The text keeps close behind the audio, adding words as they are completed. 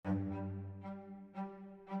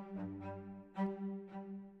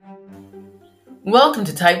Welcome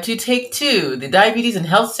to Type 2 Take 2, the diabetes and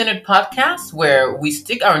health centered podcast where we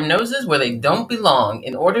stick our noses where they don't belong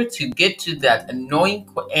in order to get to that annoying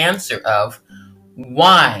answer of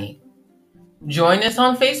why. Join us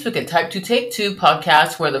on Facebook at Type 2 Take 2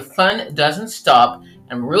 podcast where the fun doesn't stop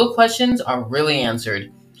and real questions are really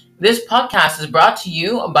answered. This podcast is brought to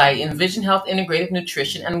you by Envision Health Integrative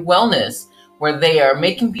Nutrition and Wellness, where they are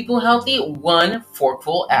making people healthy one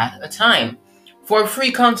forkful at a time. For a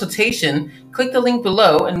free consultation, click the link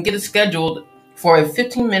below and get it scheduled for a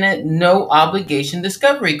 15-minute no obligation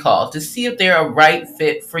discovery call to see if they're a right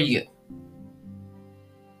fit for you.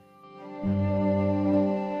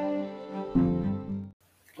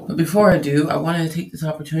 But before I do, I wanted to take this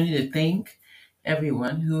opportunity to thank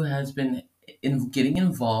everyone who has been getting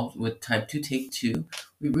involved with Type 2 Take 2.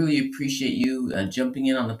 We really appreciate you jumping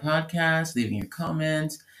in on the podcast, leaving your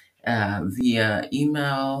comments via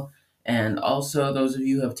email, and also those of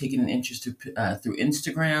you who have taken an interest through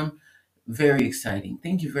Instagram. Very exciting.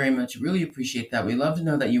 Thank you very much. Really appreciate that. We love to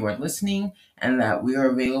know that you are listening and that we are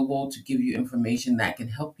available to give you information that can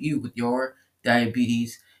help you with your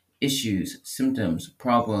diabetes issues, symptoms,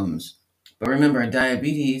 problems. But remember,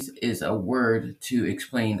 diabetes is a word to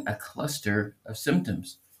explain a cluster of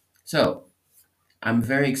symptoms. So I'm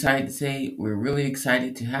very excited to say we're really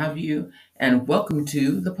excited to have you and welcome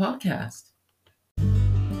to the podcast.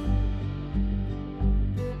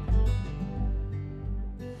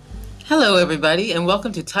 Hello, everybody, and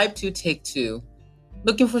welcome to Type 2 Take 2.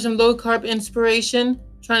 Looking for some low carb inspiration?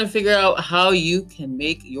 Trying to figure out how you can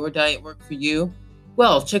make your diet work for you?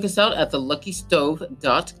 Well, check us out at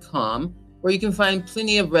theluckystove.com, where you can find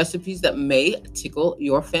plenty of recipes that may tickle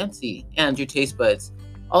your fancy and your taste buds.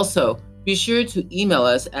 Also, be sure to email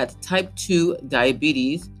us at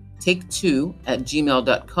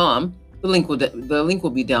type2diabetestake2@gmail.com. The link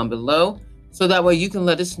will be down below. So that way you can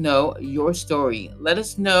let us know your story. Let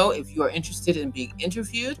us know if you are interested in being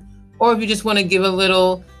interviewed or if you just want to give a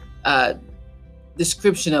little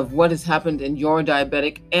description of what has happened in your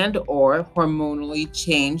diabetic and or hormonally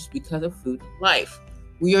changed because of food life.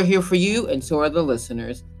 We are here for you and so are the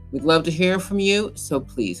listeners. We'd love to hear from you. So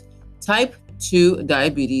please type 2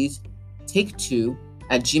 diabetes take 2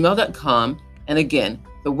 at gmail.com. And again,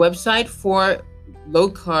 the website for low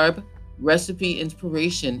carb recipe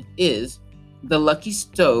inspiration is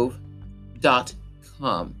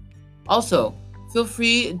theluckystove.com. Also, feel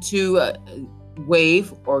free to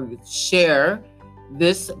wave or share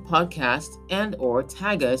this podcast and or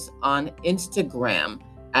tag us on Instagram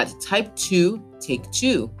at Type 2 Take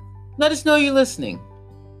 2. Let us know you're listening.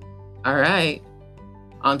 All right,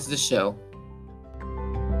 on to the show.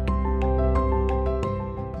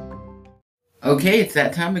 Okay, it's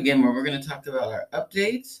that time again where we're going to talk about our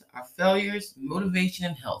updates, our failures, motivation,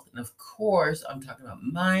 and health. And of course, I'm talking about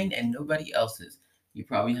mine and nobody else's. You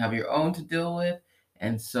probably have your own to deal with.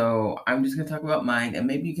 And so I'm just going to talk about mine. And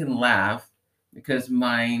maybe you can laugh because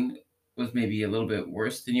mine was maybe a little bit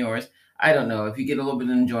worse than yours. I don't know. If you get a little bit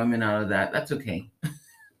of enjoyment out of that, that's okay.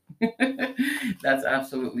 That's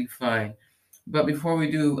absolutely fine. But before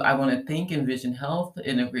we do, I want to thank Envision Health,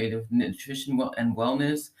 Integrative Nutrition and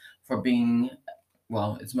Wellness for being,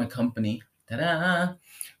 well, it's my company, ta-da,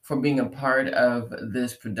 for being a part of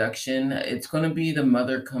this production. It's going to be the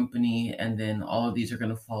mother company, and then all of these are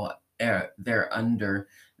going to fall there under,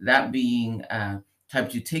 that being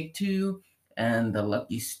Type 2 Take 2 and the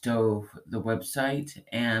Lucky Stove, the website,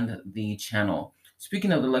 and the channel.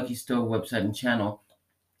 Speaking of the Lucky Stove website and channel,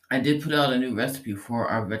 I did put out a new recipe for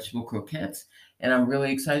our vegetable croquettes, and I'm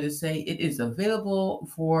really excited to say it is available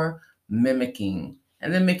for mimicking.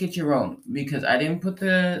 And then make it your own, because I didn't put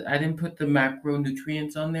the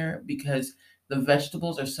macronutrients on there because the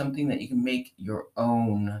vegetables are something that you can make your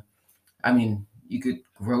own. I mean, you could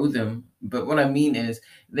grow them, but what I mean is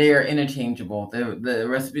they are interchangeable. The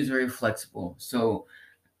recipe is very flexible, so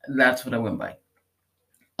that's what I went by.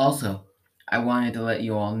 Also, I wanted to let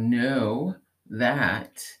you all know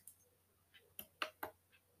that.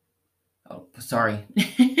 Oh, sorry.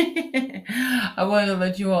 I want to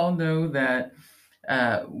let you all know that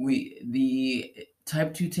the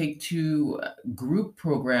Type 2 Take 2 group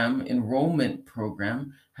program, enrollment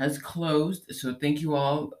program, has closed. So thank you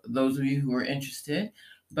all, those of you who are interested.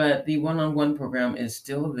 But the one-on-one program is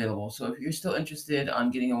still available. So if you're still interested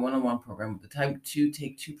on getting a one-on-one program with the Type 2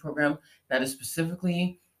 Take 2 program, that is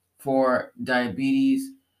specifically for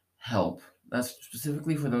diabetes help. That's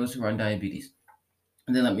specifically for those who are on diabetes.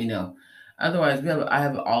 And then let me know. Otherwise, I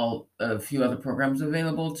have a few other programs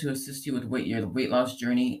available to assist you with your weight loss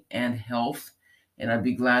journey and health, and I'd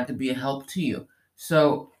be glad to be a help to you.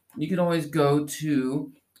 So you can always go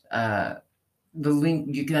to the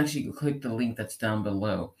link, you can actually click the link that's down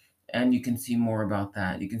below and you can see more about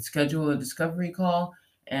that. You can schedule a discovery call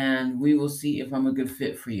and we will see if I'm a good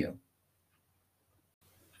fit for you.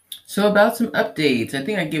 So, about some updates, I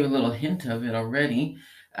think I gave a little hint of it already.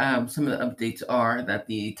 Some of the updates are that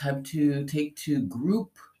the Type 2 Take 2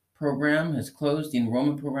 group program has closed, the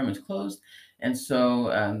enrollment program is closed, and so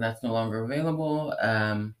that's no longer available.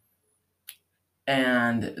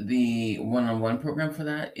 And the one on one program for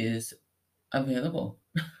that is available.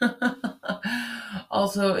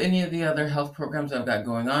 Also, any of the other health programs I've got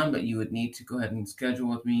going on, but you would need to go ahead and schedule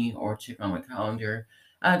with me or check on my calendar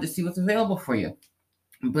to see what's available for you.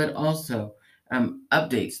 But also,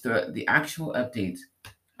 updates, the actual updates.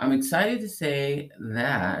 I'm excited to say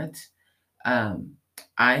that um,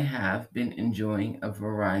 I have been enjoying a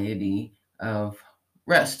variety of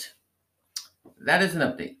rest. That is an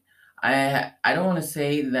update. I don't want to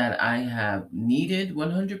say that I have needed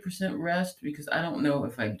 100% rest because I don't know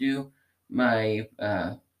if I do. My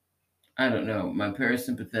I don't know, my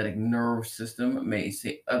parasympathetic nerve system may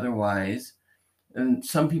say otherwise. And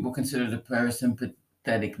some people consider the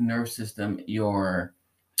parasympathetic nerve system your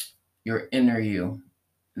inner you.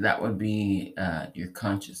 That would be your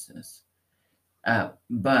consciousness.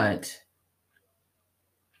 But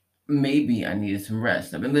maybe I needed some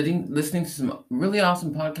rest. I've been listening to some really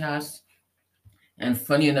awesome podcasts, and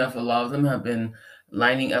funny enough, a lot of them have been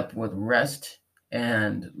lining up with rest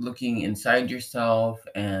and looking inside yourself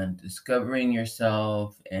and discovering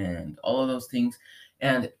yourself and all of those things.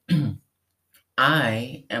 And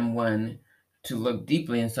I am one to look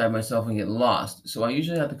deeply inside myself and get lost. So I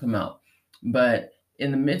usually have to come out. But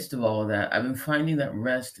in the midst of all of that, I've been finding that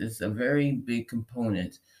rest is a very big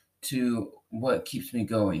component to what keeps me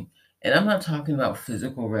going. And I'm not talking about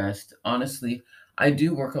physical rest. Honestly, I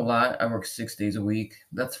do work a lot. I work 6 days a week.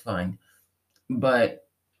 That's fine. But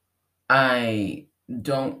I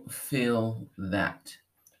don't feel that.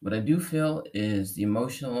 What I do feel is the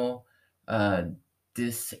emotional uh,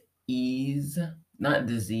 dis-ease, not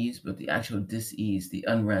disease, but the actual dis-ease, the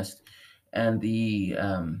unrest, and the,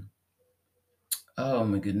 oh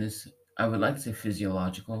my goodness, I would like to say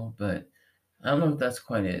physiological, but I don't know if that's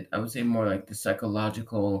quite it. I would say more like the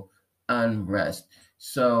psychological unrest.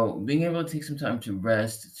 So being able to take some time to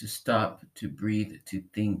rest, to stop, to breathe, to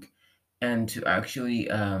think, and to actually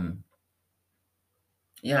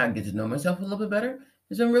yeah, I get to know myself a little bit better.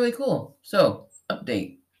 It's been really cool. So,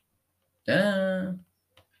 update. Ta-da!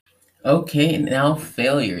 Okay, now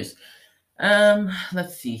failures.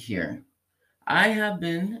 Let's see here. I have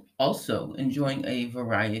been also enjoying a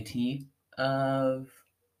variety of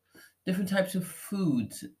different types of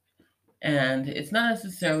foods, and it's not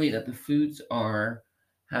necessarily that the foods are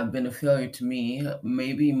have been a failure to me.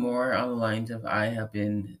 Maybe more on the lines of I have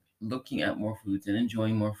been looking at more foods and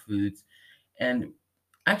enjoying more foods. And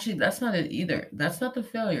actually, that's not it either. That's not the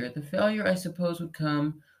failure. The failure, I suppose, would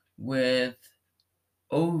come with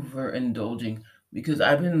overindulging because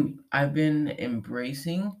I've been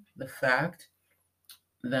embracing the fact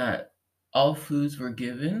that all foods were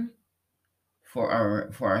given for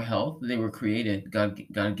our health. They were created.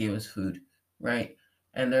 God gave us food, right?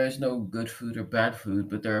 And there is no good food or bad food,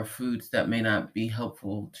 but there are foods that may not be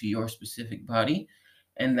helpful to your specific body,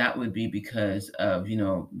 and that would be because of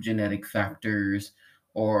genetic factors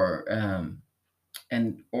or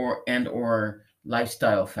or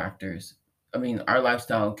lifestyle factors. I mean, our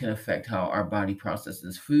lifestyle can affect how our body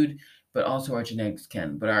processes food, but also our genetics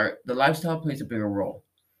can. But our the lifestyle plays a bigger role.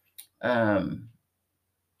 Um,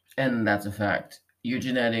 and that's a fact. Your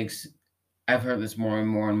genetics, I've heard this more and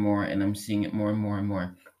more and more, and I'm seeing it more and more and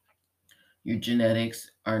more. Your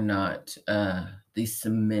genetics are not the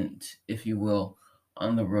cement, if you will,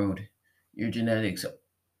 on the road. Your genetics,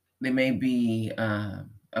 they may be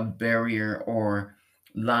a barrier or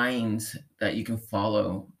lines that you can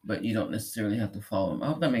follow, but you don't necessarily have to follow them. I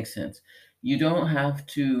hope that makes sense. You don't have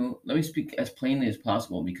to, let me speak as plainly as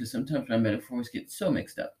possible because sometimes my metaphors get so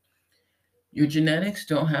mixed up. Your genetics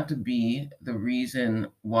don't have to be the reason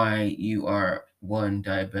why you are one,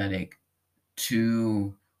 diabetic,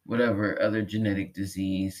 two, whatever other genetic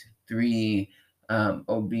disease, three,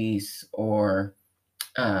 obese,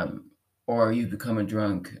 um, or you become a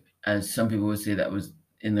drunk, as some people would say that was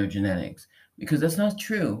in their genetics, because that's not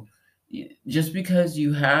true. Just because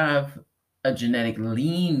you have a genetic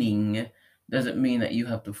leaning doesn't mean that you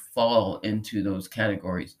have to fall into those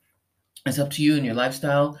categories. It's up to you and your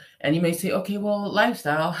lifestyle. And you may say, okay, well,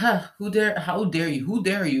 lifestyle, huh? How dare you? Who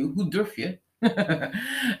dare you? Who durf you?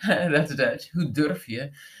 That's Dutch. Who durf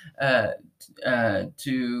you? To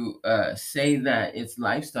say that it's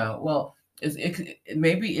lifestyle. Well,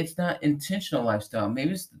 maybe it's not intentional lifestyle.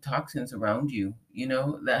 Maybe it's the toxins around you,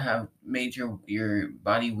 that have made your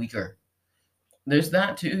body weaker. There's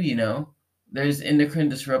that too, There's endocrine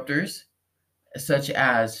disruptors, such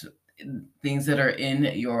as things that are in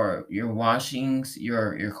your washings,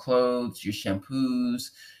 your clothes, your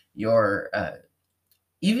shampoos, your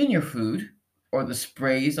even your food, or the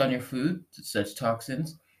sprays on your food, such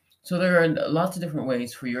toxins. So there are lots of different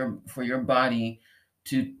ways for your body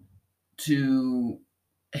to to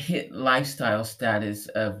hit lifestyle status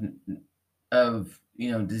of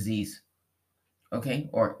disease, okay,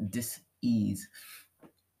 or dis-ease.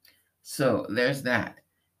 So there's that,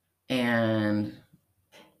 and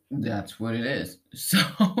that's what it is. So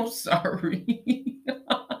sorry.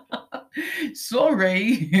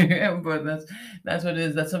 Sorry. But that's what it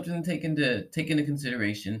is. That's something to take into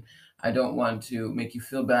consideration. I don't want to make you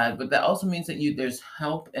feel bad, but that also means that there's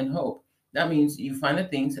help and hope. That means you find the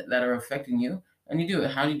things that are affecting you and you do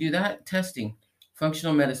it. How do you do that? Testing,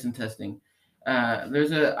 functional medicine testing.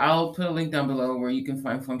 I'll put a link down below where you can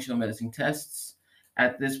find functional medicine tests.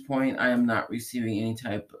 At this point, I am not receiving any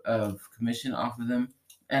type of commission off of them.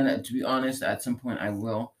 And to be honest, at some point I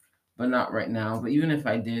will, but not right now. But even if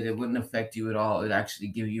I did, it wouldn't affect you at all. It would actually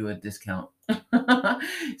give you a discount.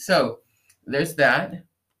 So there's that.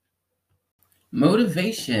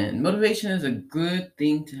 Motivation. Motivation is a good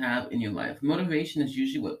thing to have in your life. Motivation is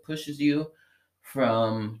usually what pushes you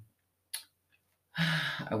from,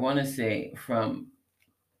 I want to say, from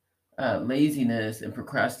laziness and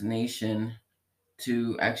procrastination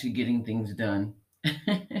to actually getting things done.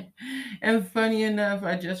 And funny enough,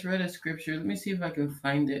 I just read a scripture. Let me see if I can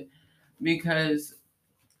find it, because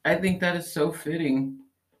I think that is so fitting.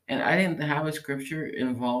 And I didn't have a scripture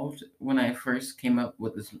involved when I first came up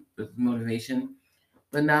with this motivation.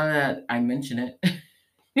 But now that I mention it,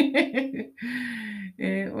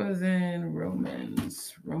 it was in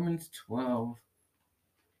Romans 12.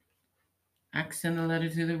 Accent a letter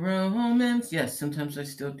to the Romans. Yes, sometimes I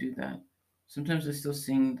still do that. Sometimes I still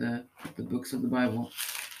sing the books of the Bible.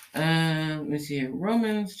 Let me see here.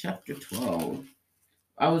 Romans chapter 12.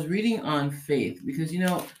 I was reading on faith because,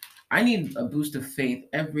 I need a boost of faith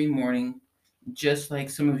every morning, just like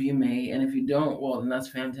some of you may. And if you don't, well, then that's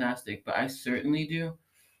fantastic. But I certainly do.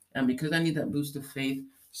 And because I need that boost of faith,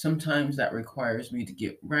 sometimes that requires me to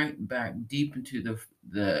get right back deep into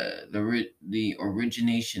the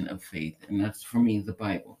origination of faith. And that's, for me, the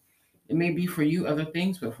Bible. It may be for you other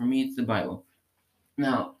things, but for me, it's the Bible.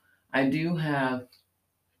 Now, I do have,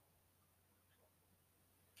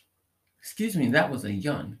 excuse me, that was a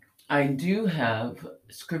yawn. I do have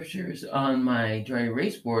scriptures on my dry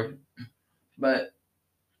erase board, but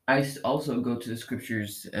I also go to the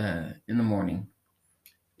scriptures in the morning.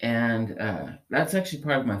 And that's actually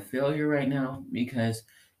part of my failure right now, because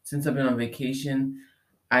since I've been on vacation,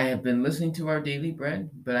 I have been listening to Our Daily Bread,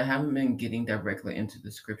 but I haven't been getting directly into the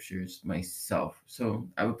scriptures myself. So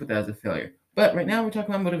I would put that as a failure. But right now we're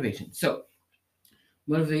talking about motivation. So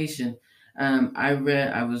motivation. I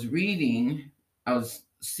was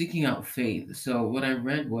seeking out faith. So what I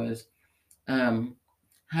read was,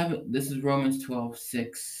 this is Romans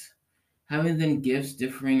 12:6. Having then gifts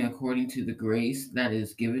differing according to the grace that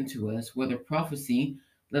is given to us, whether prophecy,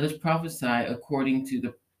 let us prophesy according to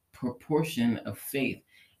the proportion of faith.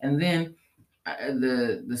 And then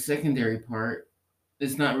the secondary part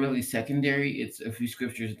is not really secondary. It's a few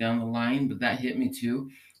scriptures down the line, but that hit me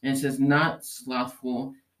too. And it says, not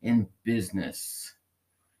slothful in business.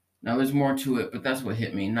 Now there's more to it, but that's what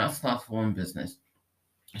hit me. Not slothful in business.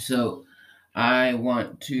 So I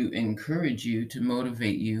want to encourage you, to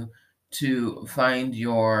motivate you to find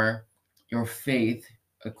your faith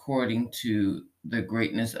according to the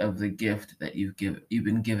greatness of the gift that you've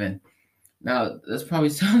been given. Now, this probably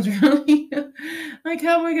sounds really like,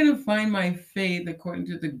 how am I going to find my faith according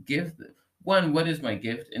to the gift? One, what is my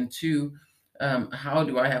gift? And two, how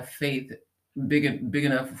do I have faith big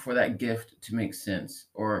enough for that gift to make sense,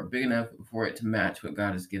 or big enough for it to match what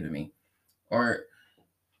God has given me, or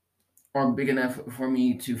big enough for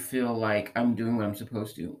me to feel like I'm doing what I'm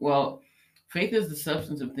supposed to? Well, faith is the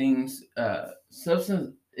substance of things.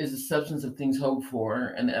 Substance is the substance of things hoped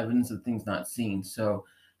for, and the evidence of things not seen. So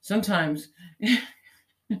sometimes, and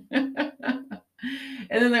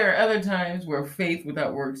then there are other times where faith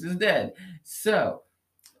without works is dead. So,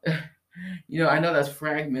 I know that's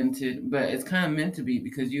fragmented, but it's kind of meant to be,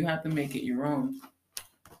 because you have to make it your own.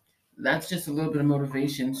 That's just a little bit of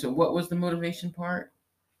motivation. So, what was the motivation part?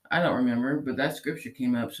 I don't remember, but that scripture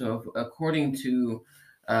came up. So, according to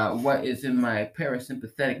what is in my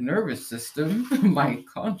parasympathetic nervous system, my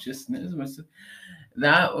consciousness,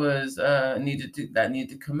 that was needed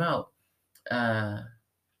to come out. uh,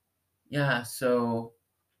 yeah, so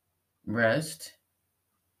rest,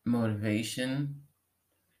 motivation,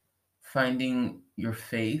 finding your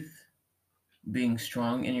faith, being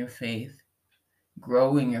strong in your faith,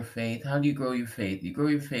 growing your faith. How do you grow your faith? You grow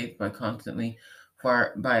your faith by constantly,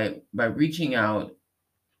 by reaching out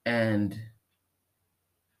and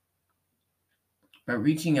by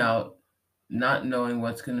reaching out, not knowing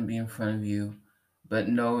what's going to be in front of you, but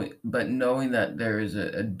knowing that there is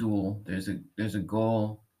a dual, there's a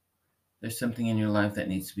goal, there's something in your life that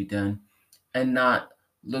needs to be done, and not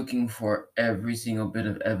looking for every single bit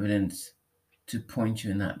of evidence to point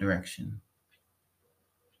you in that direction.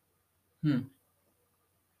 Hmm.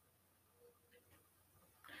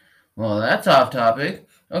 Well, that's off topic.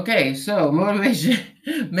 Okay, so motivation.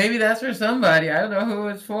 Maybe that's for somebody. I don't know who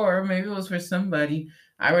it's for. Maybe it was for somebody.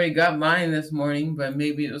 I already got mine this morning, but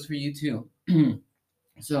maybe it was for you too.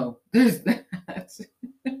 So there's that.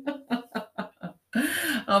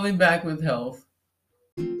 I'll be back with health.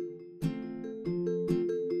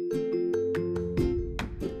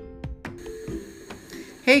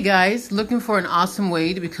 Hey guys, looking for an awesome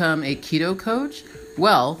way to become a keto coach?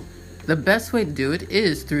 Well, the best way to do it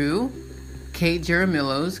is through Kate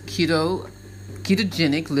Jaramillo's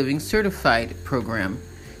Ketogenic Living Certified program.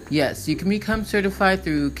 Yes, you can become certified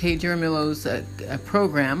through Kate Jaramillo's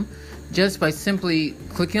program just by simply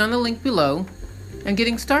clicking on the link below and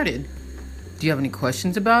getting started. Do you have any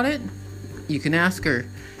questions about it? You can ask her.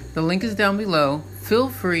 The link is down below. Feel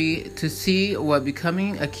free to see what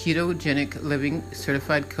becoming a ketogenic living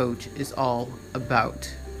certified coach is all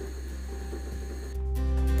about.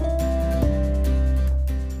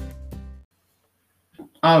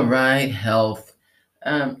 All right, health.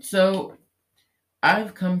 So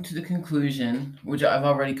I've come to the conclusion, which I've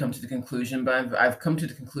already come to the conclusion, but I've come to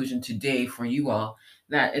the conclusion today for you all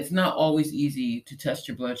that it's not always easy to test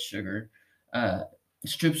your blood sugar. Uh,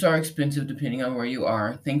 Strips are expensive depending on where you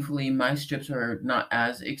are. Thankfully, my strips are not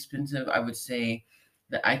as expensive. I would say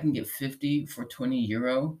that I can get 50 for 20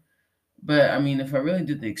 euro. But I mean, if I really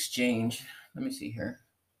did the exchange, let me see here.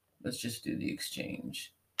 Let's just do the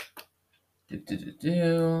exchange.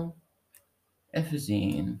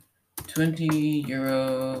 Efizine, 20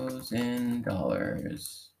 euros in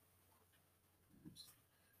dollars.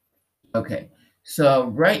 Okay, so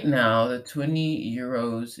right now the 20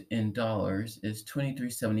 euros in dollars is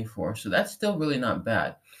 23.74. So that's still really not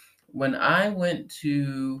bad. When I was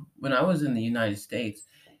in the United States,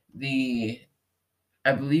 the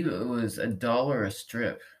I believe it was $1 a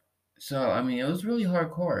strip. So I mean, it was really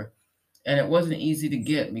hardcore, and it wasn't easy to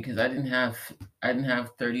get because I didn't have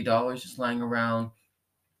 $30 just lying around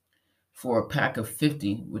for a pack of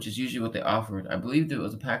 50, which is usually what they offered. I believed it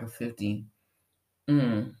was a pack of 50.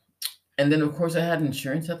 Mm. And then, of course, I had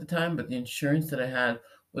insurance at the time, but the insurance that I had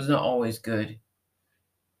was not always good.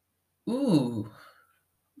 Ooh,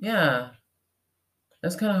 yeah,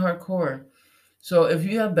 that's kind of hardcore. So if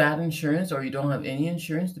you have bad insurance or you don't have any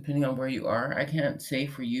insurance, depending on where you are, I can't say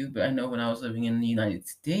for you, but I know when I was living in the United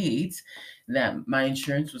States that my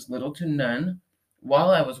insurance was little to none.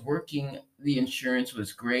 While I was working, the insurance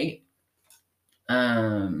was great.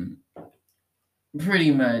 Um,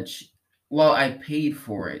 Pretty much, well, I paid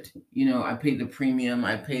for it. I paid the premium,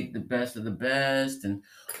 I paid the best of the best, and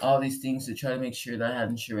all these things to try to make sure that I had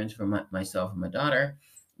insurance for myself and my daughter.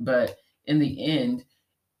 But in the end,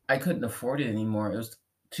 I couldn't afford it anymore. It was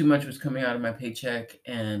too much was coming out of my paycheck,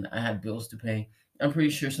 and I had bills to pay. I'm pretty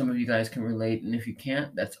sure some of you guys can relate, and if you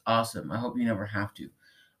can't, that's awesome. I hope you never have to.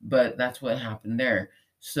 But that's what happened there.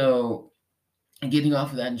 So getting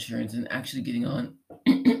off of that insurance and actually getting on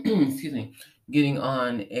excuse me, getting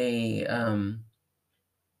on a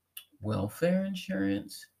welfare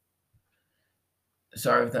insurance.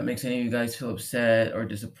 Sorry if that makes any of you guys feel upset or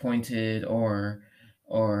disappointed or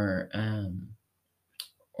or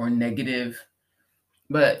negative,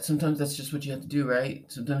 but sometimes that's just what you have to do, right?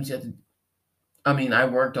 Sometimes you have to. I mean, I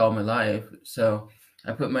worked all my life, so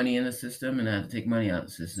I put money in the system and I had to take money out of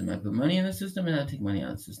the system. I put money in the system and I had to take money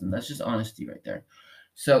out of the system. That's just honesty right there.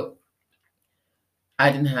 So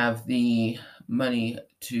I didn't have the money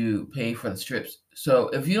to pay for the strips. So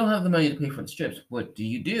if you don't have the money to pay for the strips, what do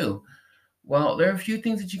you do? Well, there are a few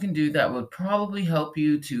things that you can do that would probably help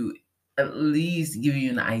you to at least give you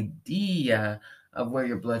an idea of where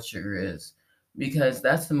your blood sugar is, because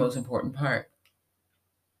that's the most important part.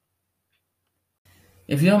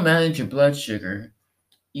 If you don't manage your blood sugar,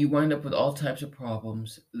 you wind up with all types of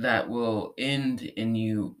problems that will end in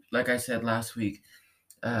you, like I said last week,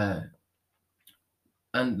 uh,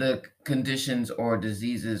 and the conditions or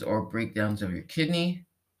diseases or breakdowns of your kidney,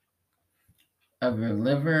 of your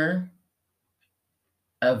liver,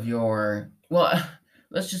 of your Well,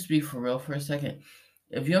 let's just be for real for a second.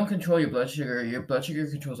 If you don't control your blood sugar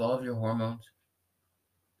controls all of your hormones.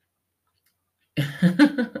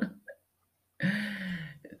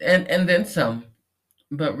 And then some.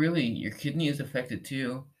 But really, your kidney is affected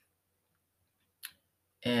too,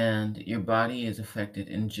 and your body is affected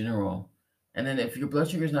in general. And then if your blood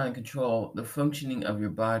sugar is not in control, the functioning of your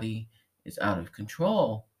body is out of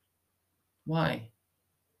control. Why?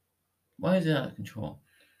 Why is it out of control?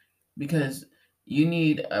 Because you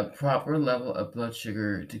need a proper level of blood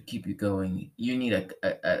sugar to keep you going. You need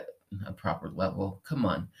a proper level. Come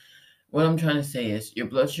on. What I'm trying to say is your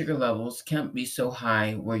blood sugar levels can't be so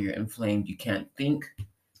high where you're inflamed you can't think.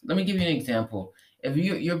 Let me give you an example. If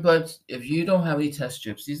you don't have any test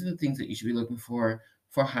strips, these are the things that you should be looking for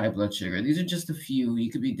high blood sugar. These are just a few.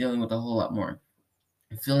 You could be dealing with a whole lot more.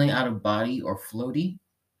 Feeling out of body or floaty.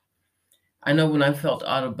 I know when I felt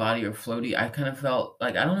out of body or floaty, I kind of felt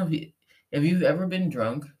like I don't know if you've ever been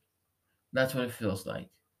drunk, that's what it feels like.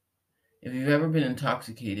 If you've ever been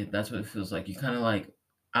intoxicated, that's what it feels like. You're kind of like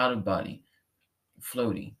out of body,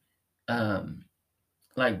 floaty. Um,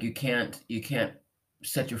 like you can't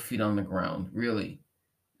set your feet on the ground, really.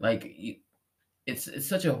 Like it's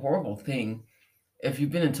such a horrible thing. If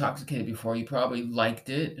you've been intoxicated before, you probably liked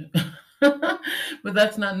it. But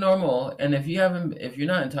that's not normal. And if you're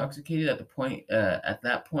not intoxicated at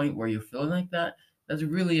that point where you're feeling like that, that's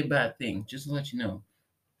really a bad thing. Just to let you know.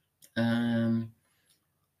 Um,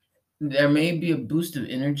 there may be a boost of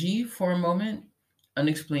energy for a moment,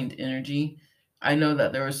 unexplained energy. I know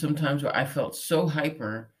that there were some times where I felt so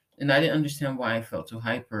hyper, and I didn't understand why I felt so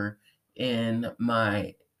hyper in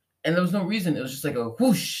my, and there was no reason. It was just like a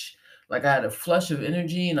whoosh, like I had a flush of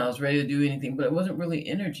energy and I was ready to do anything, but it wasn't really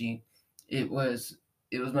energy. It was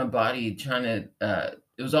it was my body trying to.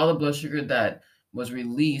 It was all the blood sugar that was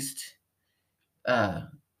released. Uh,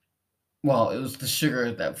 well, it was the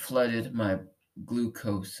sugar that flooded my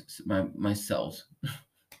glucose, my cells.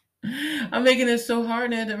 I'm making it so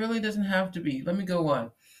hard, and it really doesn't have to be. Let me go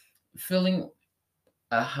on. Feeling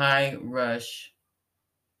a high rush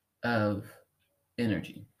of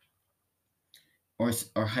energy or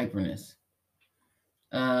hyperness.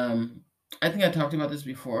 Um, I think I talked about this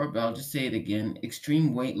before, but I'll just say it again.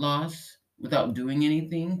 Extreme weight loss without doing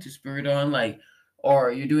anything to spur it on, like,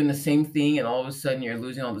 or you're doing the same thing and all of a sudden you're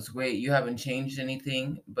losing all this weight. You haven't changed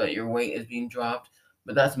anything, but your weight is being dropped.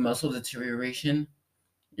 But that's muscle deterioration.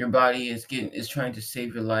 Your body is trying to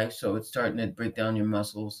save your life, so it's starting to break down your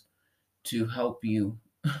muscles to help you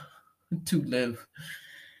to live.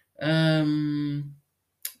 Um,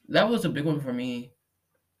 that was a big one for me.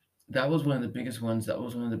 That was one of the biggest ones. That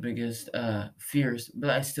was one of the biggest fears,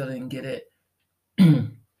 but I still didn't get it.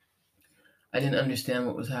 I didn't understand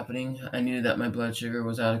what was happening. I knew that my blood sugar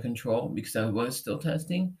was out of control because I was still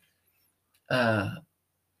testing, uh,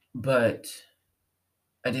 but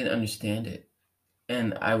I didn't understand it,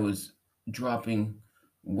 and I was dropping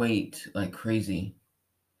weight like crazy.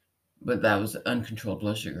 But that was uncontrolled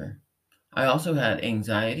blood sugar. I also had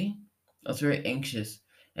anxiety. I was very anxious,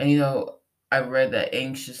 and I read that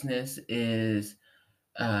anxiousness is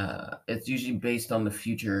it's usually based on the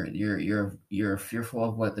future. You're fearful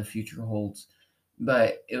of what the future holds,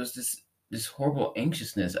 but it was this horrible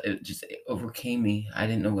anxiousness. It just overcame me. I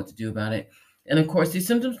didn't know what to do about it, and of course, these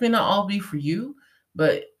symptoms may not all be for you,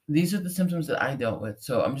 but these are the symptoms that I dealt with.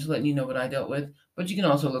 So I'm just letting you know what I dealt with. But you can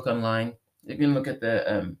also look online. You can look at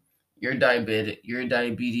the your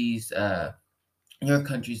diabetes your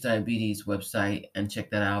country's diabetes website and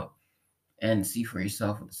check that out and see for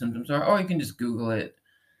yourself what the symptoms are, or you can just Google it.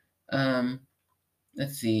 Um,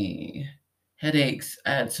 let's see. Headaches.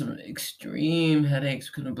 I had some extreme headaches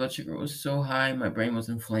because my blood sugar was so high, my brain was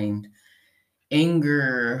inflamed.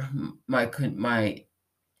 Anger, my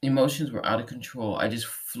emotions were out of control. I just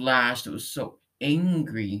flashed. I was so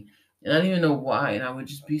angry, and I didn't even know why. And I would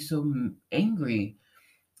just be so angry,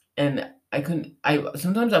 and I couldn't. I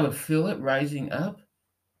sometimes I would feel it rising up,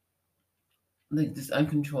 like this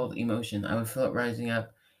uncontrolled emotion. I would feel it rising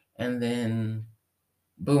up, and then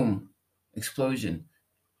boom, explosion.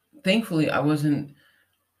 Thankfully, I would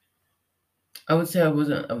say I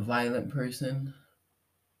wasn't a violent person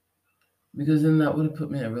because then that would have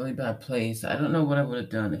put me in a really bad place. I don't know what I would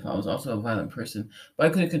have done if I was also a violent person, but I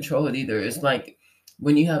couldn't control it either. It's like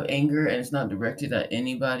when you have anger and it's not directed at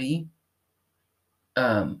anybody,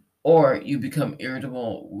 or you become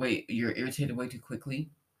irritable, you're irritated way too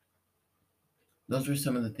quickly. Those were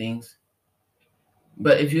some of the things.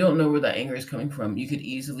 But if you don't know where that anger is coming from, you could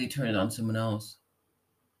easily turn it on someone else.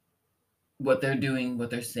 What they're doing, what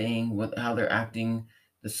they're saying, how they're acting,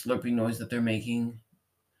 the slurping noise that they're making,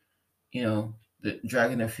 you know.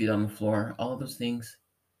 dragging their feet on the floor, all of those things,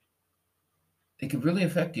 they could really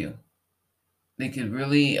affect you. They could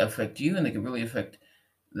really affect you, and they could really affect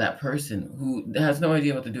that person who has no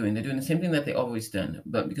idea what they're doing. They're doing the same thing that they always done,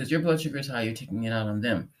 but because your blood sugar is high, you're taking it out on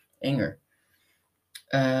them. Anger,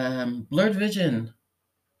 blurred vision,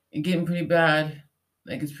 it's getting pretty bad.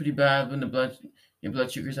 Like it's pretty bad when your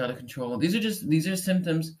blood sugar is out of control. These are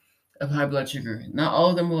symptoms of high blood sugar. Not all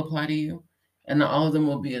of them will apply to you, and not all of them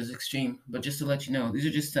will be as extreme. But just to let you know, these are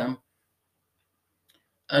just some.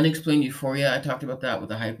 Unexplained euphoria. I talked about that with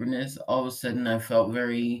the hyperness. All of a sudden, I felt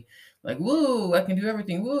very like, woo, I can do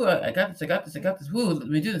everything. Woo, I got this, I got this, I got this. Woo, let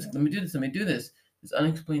me do this, let me do this, let me do this. This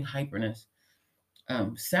unexplained hyperness.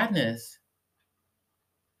 Sadness.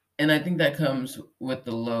 And I think that comes with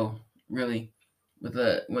the low, really. With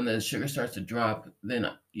the when the sugar starts to drop, then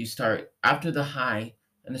you start after the high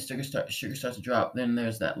and the sugar starts to drop, then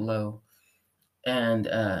there's that low and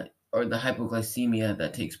or the hypoglycemia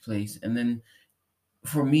that takes place. And then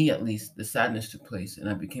for me at least, the sadness took place and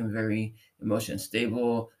I became very emotion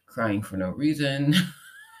stable, crying for no reason,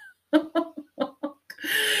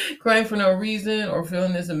 crying for no reason, or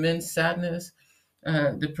feeling this immense sadness.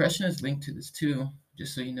 Depression is linked to this too,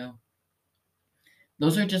 just so you know.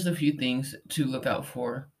 Those are just a few things to look out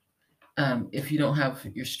for. If you don't have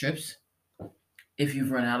your strips, if you've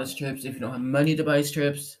run out of strips, if you don't have money to buy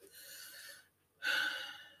strips,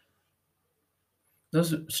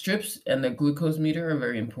 those strips and the glucose meter are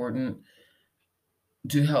very important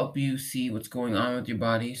to help you see what's going on with your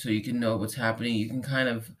body so you can know what's happening. You can kind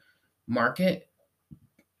of mark it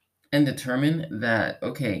and determine that,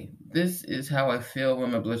 okay, this is how I feel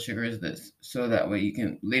when my blood sugar is this. So that way you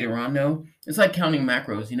can later on know. It's like counting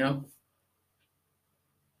macros, you know,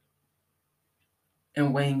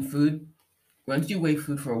 and weighing food. Once you weigh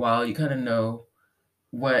food for a while, you kind of know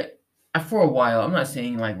what, for a while, I'm not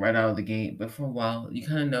saying like right out of the gate, but for a while, you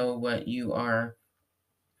kind of know what you're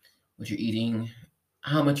eating,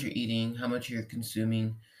 how much you're eating, how much you're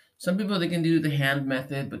consuming. Some people they can do the hand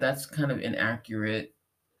method, but that's kind of inaccurate.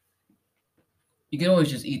 You can always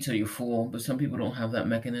just eat till you're full, but some people don't have that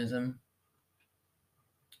mechanism.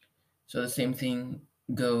 So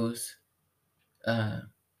goes. Uh,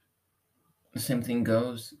 the same thing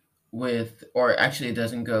goes with, or actually, it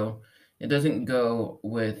doesn't go. It doesn't go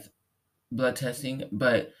with blood testing,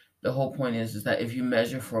 but the whole point is that if you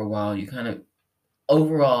measure for a while, you kind of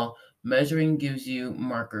overall measuring gives you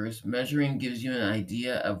markers. Measuring gives you an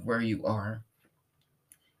idea of where you are,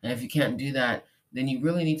 and if you can't do that, then you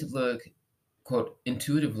really need to look, quote,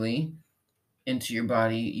 intuitively into your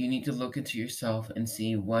body. You need to look into yourself and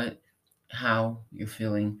see how you're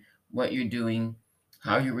feeling, what you're doing,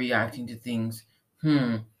 how you're reacting to things.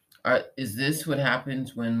 Is this what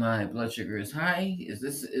happens when my blood sugar is high? Is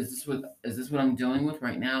this what I'm dealing with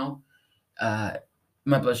right now? Uh,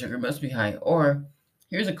 my blood sugar must be high. Or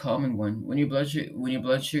here's a common one: when you become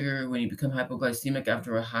hypoglycemic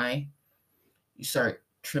after a high, you start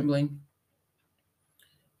trembling,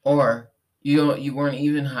 or you weren't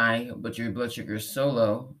even high, but your blood sugar is so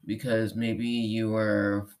low because maybe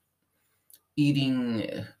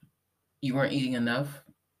eating you weren't eating enough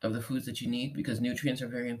of the foods that you need because nutrients are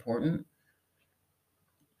very important.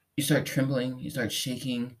 You start trembling, you start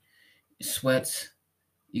shaking, sweats,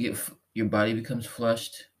 your body becomes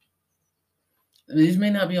flushed. These may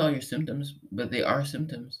not be all your symptoms, but they are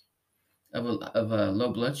symptoms of a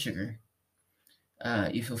low blood sugar.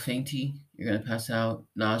 You feel fainty, you're going to pass out,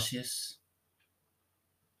 nauseous.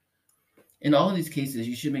 In all of these cases,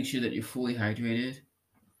 you should make sure that you're fully hydrated.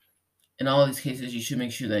 In all of these cases, you should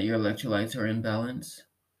make sure that your electrolytes are in balance.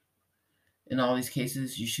 In all these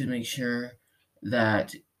cases, you should make sure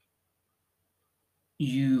that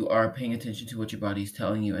you are paying attention to what your body is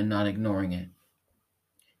telling you and not ignoring it.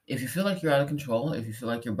 If you feel like you're out of control, if you feel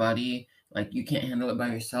like your body, like you can't handle it by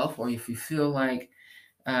yourself, or if you feel like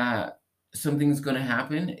uh, something's going to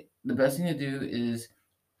happen, the best thing to do is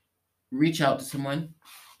reach out to someone.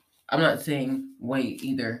 I'm not saying wait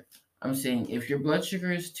either. I'm saying if your blood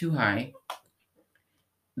sugar is too high,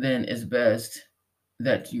 then it's best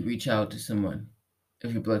that you reach out to someone.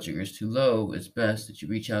 If your blood sugar is too low, it's best that you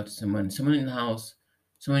reach out to someone in the house,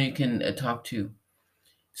 someone you can talk to.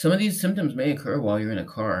 Some of these symptoms may occur while you're in a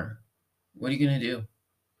car. What are you going to do?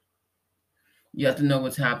 You have to know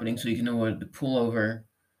what's happening so you can know where to pull over.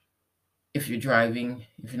 If you're driving,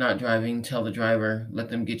 if you're not driving, tell the driver, let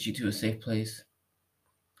them get you to a safe place.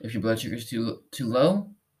 If your blood sugar is too low,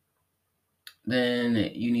 then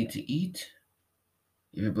you need to eat.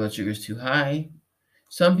 If your blood sugar is too high,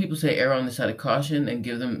 some people say err on the side of caution and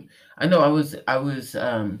give them. I know I was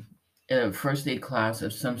in a first aid class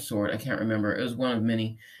of some sort. I can't remember. It was one of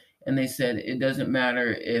many, and they said it doesn't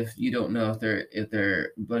matter if you don't know if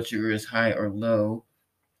their blood sugar is high or low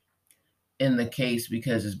in the case,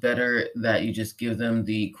 because it's better that you just give them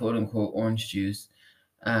the quote unquote orange juice.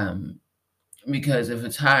 Um, because if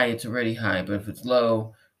it's high, it's already high, but if it's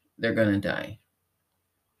low, they're gonna die.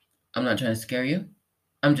 I'm not trying to scare you.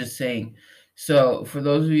 I'm just saying. So, for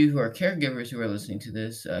those of you who are caregivers who are listening to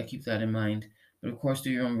this, keep that in mind. But of course, do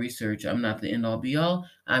your own research. I'm not the end all be all.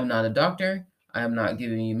 I'm not a doctor. I am not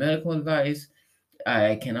giving you medical advice.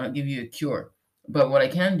 I cannot give you a cure. But what I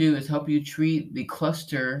can do is help you treat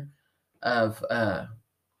of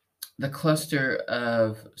the cluster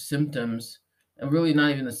of symptoms, and really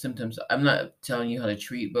not even the symptoms. I'm not telling you how to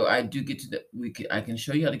treat, but I do get to I can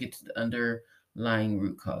show you how to get to the underlying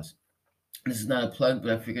root cause. This is not a plug,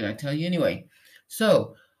 but I figured I'd tell you anyway.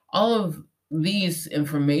 So, all of these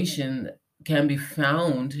information can be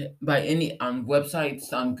found by any on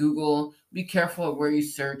websites, on Google. Be careful of where you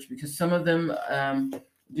search, because some of them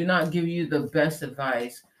do not give you the best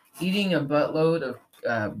advice. Eating a buttload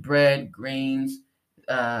of bread, grains,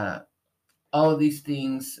 uh, all of these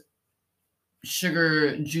things,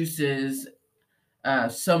 sugar, juices,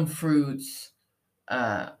 some fruits,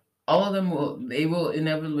 uh, all of them will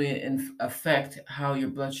inevitably affect how your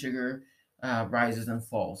blood sugar rises and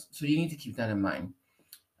falls. So you need to keep that in mind.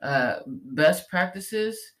 Best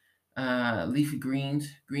practices: leafy greens,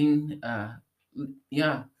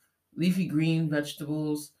 yeah, leafy green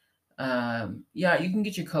vegetables. Yeah, you can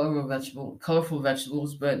get your colorful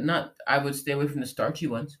vegetables, but not. I would stay away from the starchy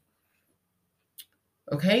ones.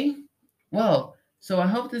 Okay. Well, so I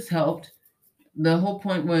hope this helped. The whole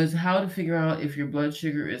point was how to figure out if your blood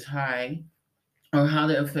sugar is high, or how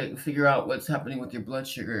to figure out what's happening with your blood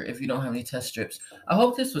sugar if you don't have any test strips. I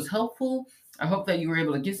hope this was helpful. I hope that you were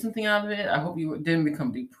able to get something out of it. I hope you didn't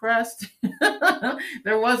become depressed.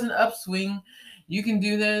 There was an upswing. You can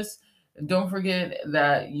do this. Don't forget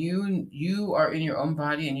that you are in your own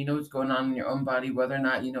body, and you know what's going on in your own body. Whether or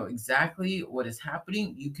not you know exactly what is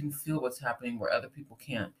happening, you can feel what's happening where other people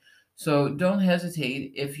can't. So don't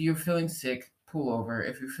hesitate. If you're feeling sick, pull over.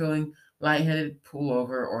 If you're feeling lightheaded, pull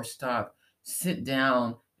over or stop. Sit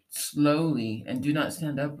down slowly and do not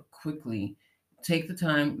stand up quickly. Take the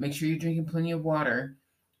time, make sure you're drinking plenty of water,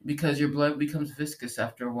 because your blood becomes viscous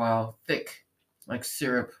after a while, thick like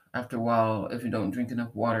syrup after a while if you don't drink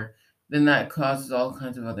enough water. Then that causes all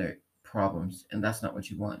kinds of other problems, and that's not what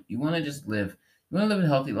you want. You want to just live. You want to live a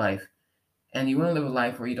healthy life, and you want to live a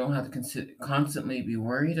life where you don't have to constantly be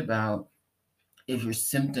worried about if your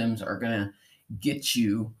symptoms are going to get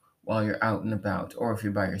you while you're out and about, or if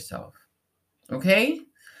you're by yourself. Okay?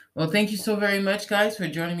 Well, thank you so very much, guys, for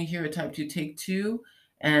joining me here at Type 2 Take 2.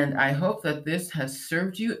 And I hope that this has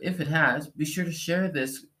served you. If it has, be sure to share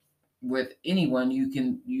this with anyone you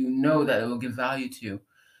know that it will give value to.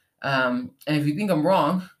 And if you think I'm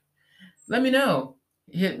wrong, let me know.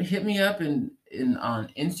 Hit me up in on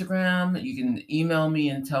Instagram. You can email me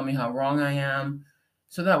and tell me how wrong I am.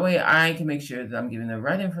 So that way I can make sure that I'm giving the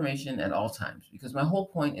right information at all times, because my whole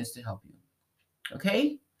point is to help you.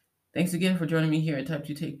 Okay? Thanks again for joining me here at Type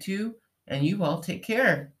 2 Take 2, and you all take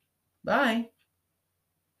care. Bye.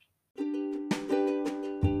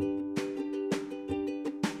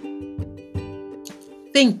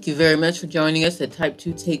 Thank you very much for joining us at Type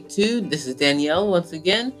 2 Take 2. This is Danielle once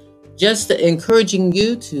again, just encouraging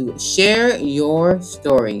you to share your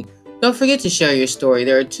story. Don't forget to share your story.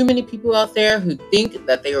 There are too many people out there who think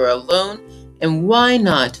that they are alone, and why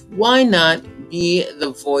not? Why not be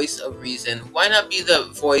the voice of reason? Why not be the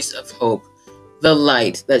voice of hope, the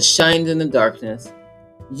light that shines in the darkness?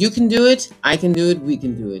 You can do it, I can do it, we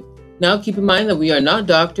can do it. Now, keep in mind that we are not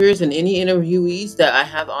doctors, and any interviewees that I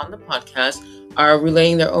have on the podcast are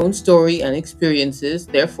relaying their own story and experiences.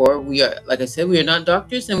 Therefore, we are, like I said, we are not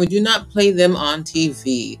doctors, and we do not play them on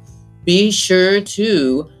TV. Be sure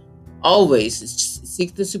to always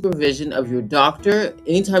seek the supervision of your doctor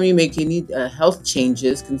anytime you make any health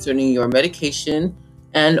changes concerning your medication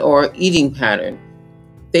and or eating pattern.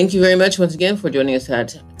 Thank you very much once again for joining us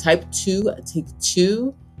at Type 2 Take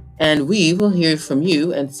 2, and we will hear from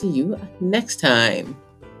you and see you next time.